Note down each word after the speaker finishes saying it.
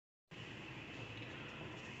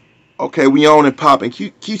Okay, we on and popping.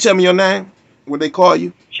 Can you tell me your name? What they call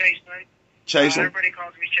you? Chaselynn. Chaselynn? Everybody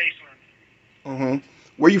calls me Chaselynn. Mm-hmm.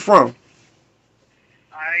 Where you from?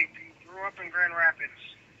 I grew up in Grand Rapids.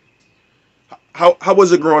 How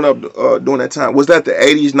was it growing up during that time? Was that the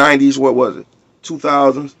 80s, 90s? What was it?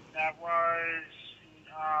 2000s? That was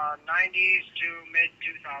 90s to mid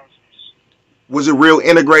 2000s. Was it real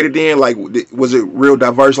integrated then? Like, was it real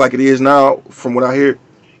diverse like it is now from what I hear?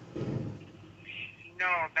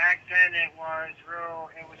 No, back then it was real.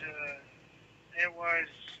 It was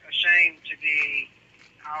a shame to be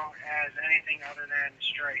out as anything other than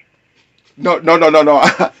straight. No, no, no, no, no.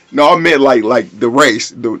 No, I meant like the race,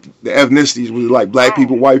 the ethnicities was like black Oh,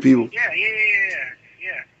 people, white people.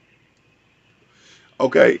 yeah.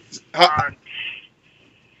 Okay. How, Uh,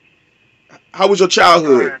 how was your Go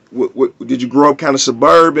childhood? ahead. Did you grow up kind of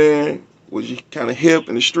suburban? Was you kind of hip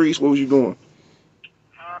in the streets? What was you doing?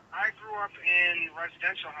 I grew up in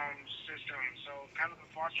residential home system, so kind of a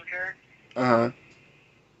foster care. Uh huh.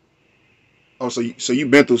 Oh, so you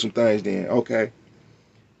been through some things then? Okay.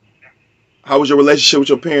 How was your relationship with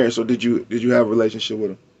your parents, or did you have a relationship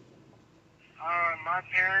with them? My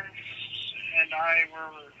parents and I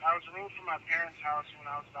was removed from my parents' house when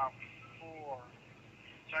I was about 4,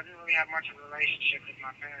 so I didn't really have much of a relationship with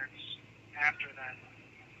my parents after that.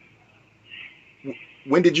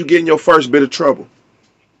 When did you get in your first bit of trouble?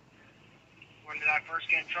 When did I first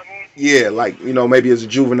get in trouble? Yeah, like maybe as a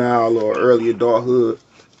juvenile or early adulthood.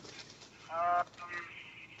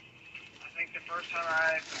 I think the first time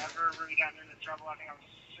I've ever really gotten into trouble, I think I was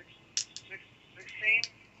 16.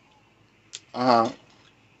 Uh huh.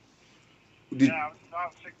 Did Yeah, I was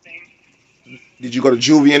about 16. did you go to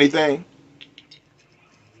juvie anything?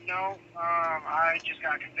 No, I just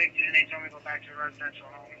got convicted and they told me to go back to a residential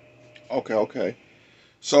home. Okay, okay.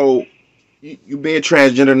 So you being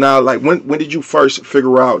transgender now, like when did you first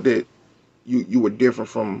figure out that you were different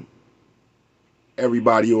from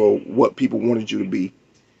everybody or what people wanted you to be?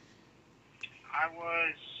 I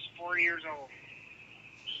was 4 years old.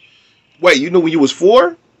 Wait, you knew when you was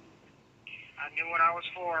 4? I knew when I was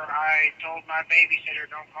 4. I told my babysitter,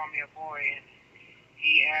 "Don't call me a boy," and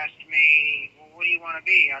he asked me, "Well, what do you want to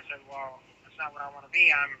be?" I said, "Well, that's not what I want to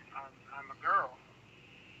be. I'm a girl,"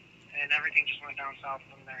 and everything just went down south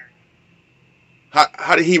from there.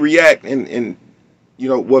 How did he react and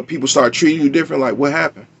what people started treating you different? Like what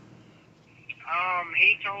happened?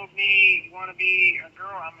 He told me, "You want to be a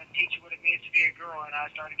girl? I'm gonna teach you what it means to be a girl," and I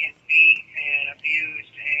started getting beat and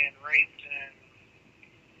abused and raped and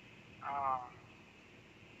um,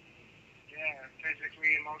 yeah,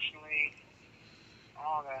 physically, emotionally,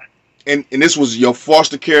 all that. And this was your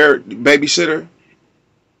foster care babysitter?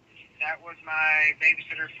 That was my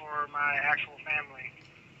babysitter for my actual family.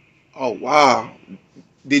 Oh wow.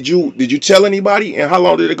 Did you tell anybody and how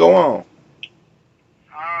long did it go on?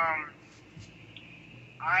 Um,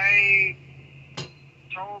 I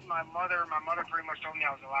told my mother. My mother pretty much told me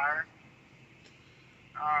I was a liar.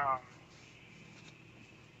 Um,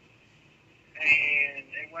 and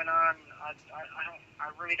it went on. I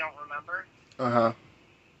really don't remember. Uh-huh.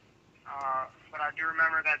 But I do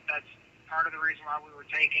remember that that's part of the reason why we were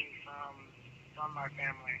taken from my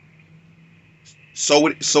family. So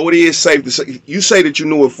it is safe to say you say that you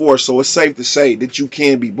knew it for, so it's safe to say that you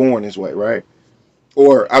can be born this way, right?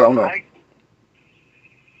 Or I don't know. I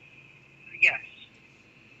Yes.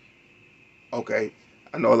 Okay,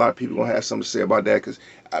 I know a lot of people gonna have something to say about that because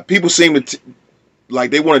people seem to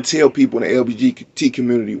like they want to tell people in the LGBT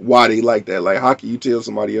community why they like that. Like, how can you tell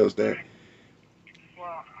somebody else that?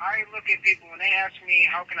 Well, I look at people when they ask me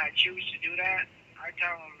how can I choose to do that. I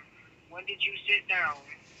tell them, when did you sit down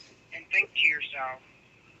and think to yourself,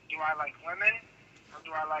 do I like women or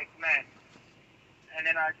do I like men? And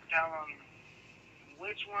then I tell them,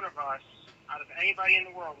 which one of us, out of anybody in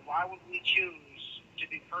the world, why would we choose to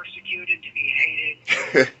be persecuted, to be hated,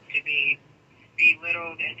 to be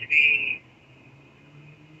belittled, and to be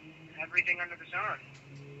everything under the sun?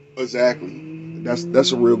 Exactly.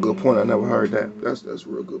 That's a real good point. I never heard that. That's a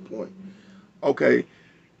real good point. Okay,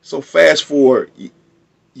 so fast forward.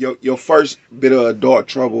 Your first bit of adult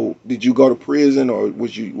trouble. Did you go to prison or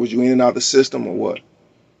was you in and out the system or what?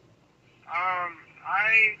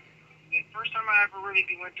 The first time I ever really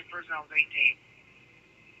went to prison, I was 18.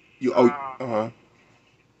 You oh Uh, uh-huh.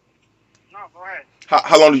 no, go ahead.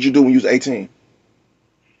 How long did you do when you was 18?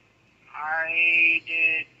 I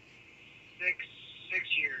did six 6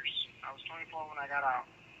 years. I was 24 when I got out.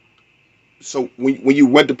 So when you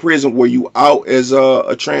went to prison, were you out as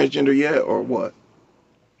a transgender yet or what?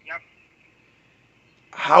 Yep.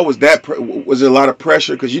 How was that? Was there a lot of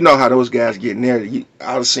pressure? Because you know how those guys get in there.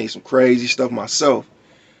 I've seen some crazy stuff myself.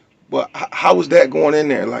 But how was that going in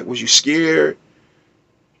there? Like, was you scared?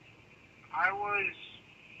 I was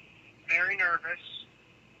very nervous.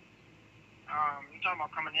 You talking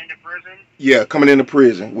about coming into prison? Yeah, coming into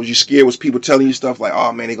prison. Was you scared? Was people telling you stuff like,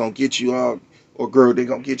 "Oh man, they gonna get you," or "Girl, they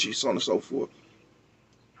gonna get you," so on and so forth?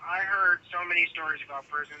 I heard so many stories about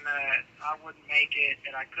prison that I wouldn't make it,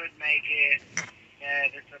 that I could make it,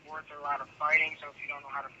 that it's worth a lot of fighting. So if you don't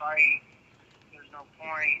know how to fight, there's no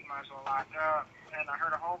point. You might as well lock up. And I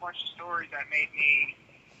heard a whole bunch of stories that made me.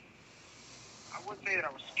 I wouldn't say that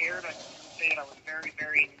I was scared. I would say that I was very,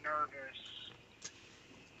 very nervous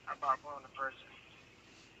about going to prison.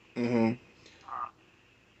 Mm-hmm. Uh,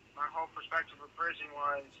 my whole perspective of prison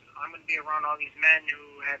was I'm going to be around all these men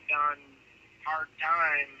who have done hard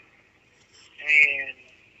time, and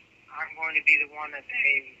I'm going to be the one that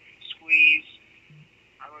they squeeze.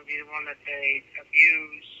 I'm going to be the one that they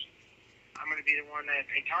abuse. I'm going to be the one that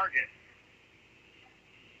they target.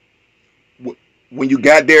 When you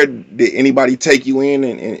got there, did anybody take you in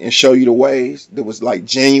and show you the ways that was like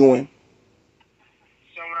genuine?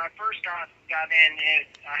 So when I first got in,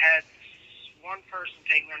 I had one person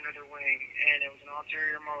take me under their wing, and it was an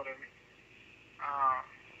ulterior motive. Um,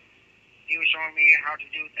 he was showing me how to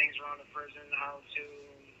do things around the prison, how to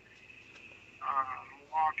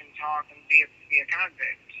walk and talk and be a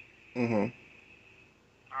convict. Mm-hmm.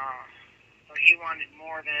 Uh, but he wanted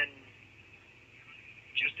more than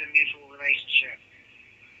just a mutual relationship.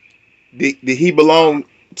 Did he Uh, belong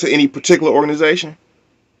to any particular organization?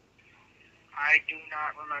 I do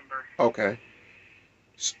not remember. Okay.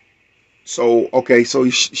 So okay, so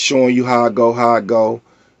he's showing you how I go, how I go.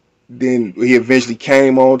 Then he eventually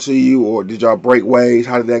came on to you, or did y'all break ways?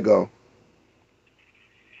 How did that go?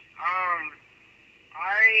 Um,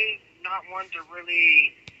 I not one to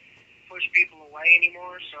really push people away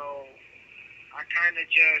anymore, so I kind of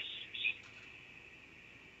just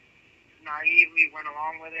naively went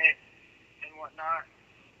along with it and whatnot.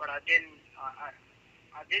 But I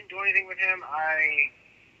didn't do anything with him. I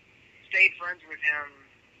stayed friends with him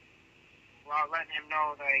while letting him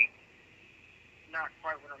know that not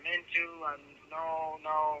quite what I'm into.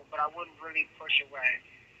 No, but I wouldn't really push away.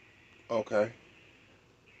 Okay.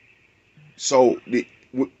 So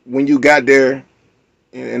when you got there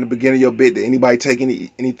in the beginning of your bit, did anybody take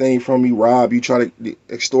anything from you, rob you, try to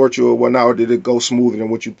extort you or whatnot, or did it go smoother than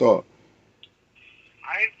what you thought?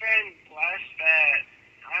 I've been blessed that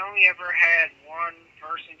I only ever had one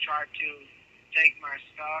person try to take my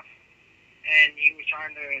stuff, and he was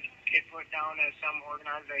trying to get put down as some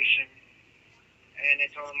organization, and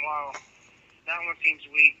they told him, well, that one seems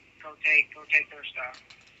weak. Go take their stuff.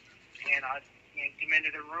 And I yanked him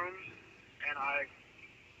into the room, and I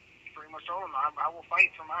pretty much told him I will fight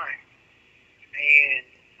for mine. And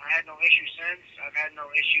I had no issues since. I've had no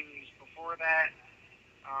issues before that.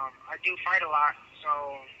 I do fight a lot, so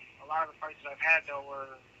a lot of the fights that I've had though were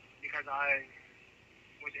because I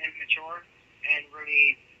was immature and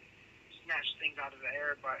really snatched things out of the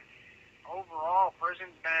air. But overall,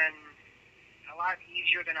 prison's been a lot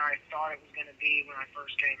easier than I thought it was going to be when I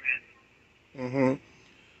first came in. Mm-hmm.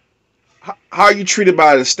 How are you treated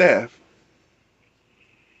by the staff?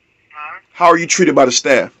 Huh? How are you treated by the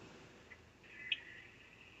staff?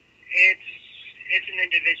 It's it's an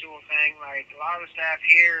individual thing. Like a lot of the staff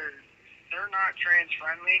here, they're not trans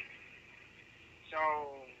friendly, so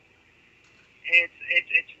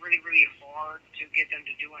it's really hard to get them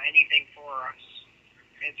to do anything for us.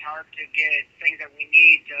 It's hard to get things that we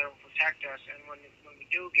need to protect us, and when we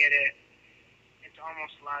do get it, it's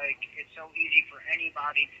almost like it's so easy for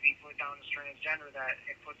anybody to be put down as transgender that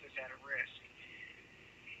it puts us at a risk.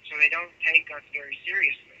 So they don't take us very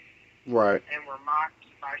seriously, Right. and we're mocked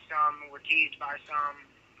by some, we're teased by some.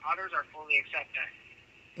 Others are fully accepting.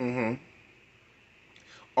 Mm-hmm.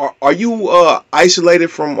 Are you isolated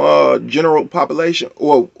from general population,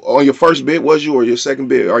 or on your first bit was you, or your second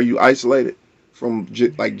bit are you isolated from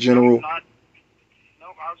like Nope, general? not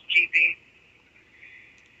nope. I was GP.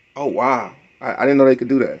 Oh wow, I didn't know they could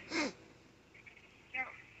do that. Yeah.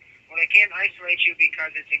 Well, they can't isolate you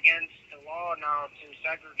because it's against the law now to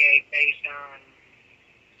segregate based on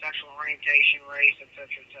sexual orientation, race, etc.,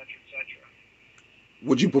 etc., etc.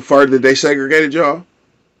 Would you prefer that they segregated y'all?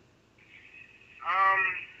 Um,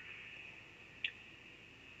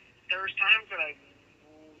 there's times that I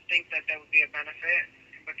think that that would be a benefit,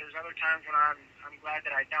 but there's other times when I'm glad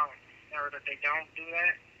that I don't, or that they don't do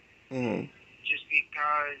that, Mm-hmm. just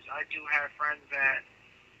because I do have friends that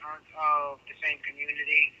aren't of the same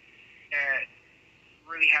community that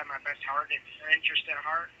really have my best heart and interest at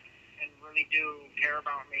heart, and really do care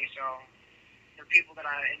about me. So they're people that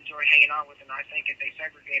I enjoy hanging out with, and I think if they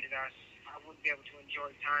segregated us, I wouldn't be able to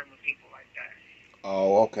enjoy time with people like that.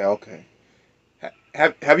 Oh, okay, okay.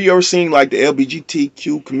 Have you ever seen like the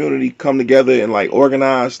LGBTQ community come together and like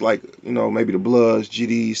organize, like maybe the Bloods,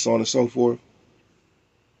 GDs, so on and so forth?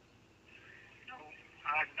 No,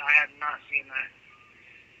 I have not seen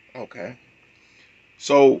that. Okay.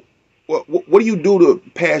 So, what do you do to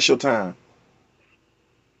pass your time?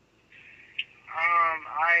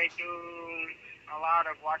 I do a lot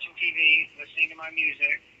of watching TV, listening to my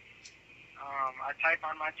music. I type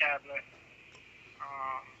on my tablet.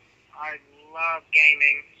 Um, I love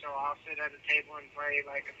gaming, so I'll sit at a table and play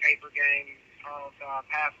like a paper game called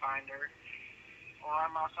Pathfinder, or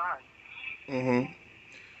I'm outside. Hmm.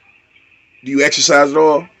 Do you exercise at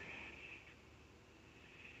all?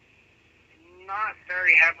 Not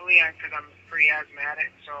very heavily because I'm pretty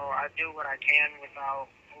asthmatic, so I do what I can without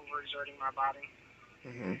overexerting my body.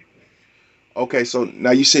 Hmm. Okay, so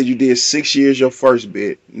now you said you did 6 years your first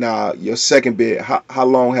bit. Now your second bit, how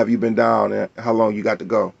long have you been down and how long you got to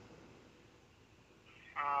go?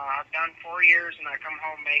 I've done 4 years and I come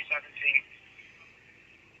home May 17th.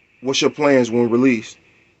 What's your plans when released?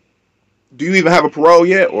 Do you even have a parole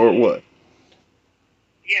yet or what?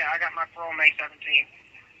 Yeah, I got my parole May 17th.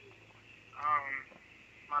 Um,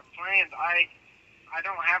 my plans, I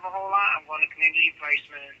don't have a whole lot. I'm going to community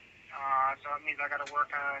placement, so it means I got to work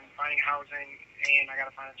on finding housing and I got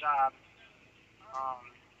to find a job. Um,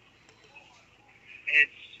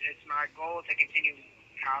 it's my goal to continue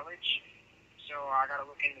college, so I got to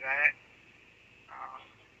look into that. Um,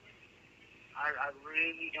 I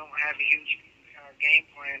really don't have a huge game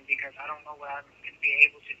plan because I don't know what I'm going to be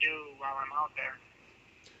able to do while I'm out there.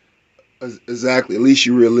 Exactly. At least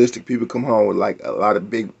you're realistic. People come home with like a lot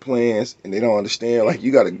of big plans and they don't understand. Like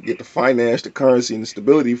you got to get the finance, the currency, and the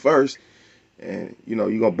stability first. And you're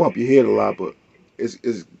gonna bump your head a lot, but it's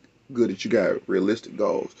good that you got realistic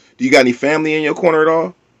goals. Do you got any family in your corner at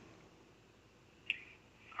all?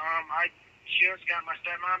 I just got my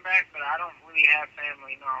stepmom back, but I don't really have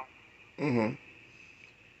family, no. Hmm.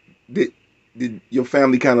 Did your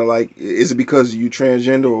family kind of like? Is it because you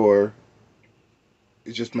transgender or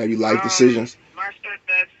it's just maybe life decisions? My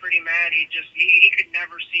stepdad's pretty mad. He could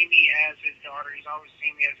never see me as his daughter. He's always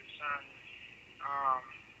seen me as his son. Um,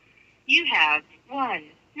 You have 1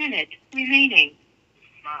 minute remaining.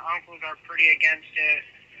 My uncles are pretty against it,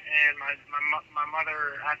 and my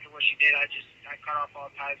mother, after what she did, I cut off all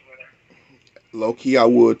ties with her. Low key, I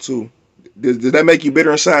would too. Did that make you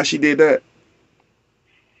bitter inside? She did that.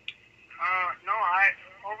 No, I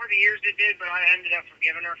over the years it did, but I ended up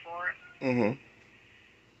forgiving her for it. Hmm.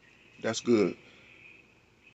 That's good.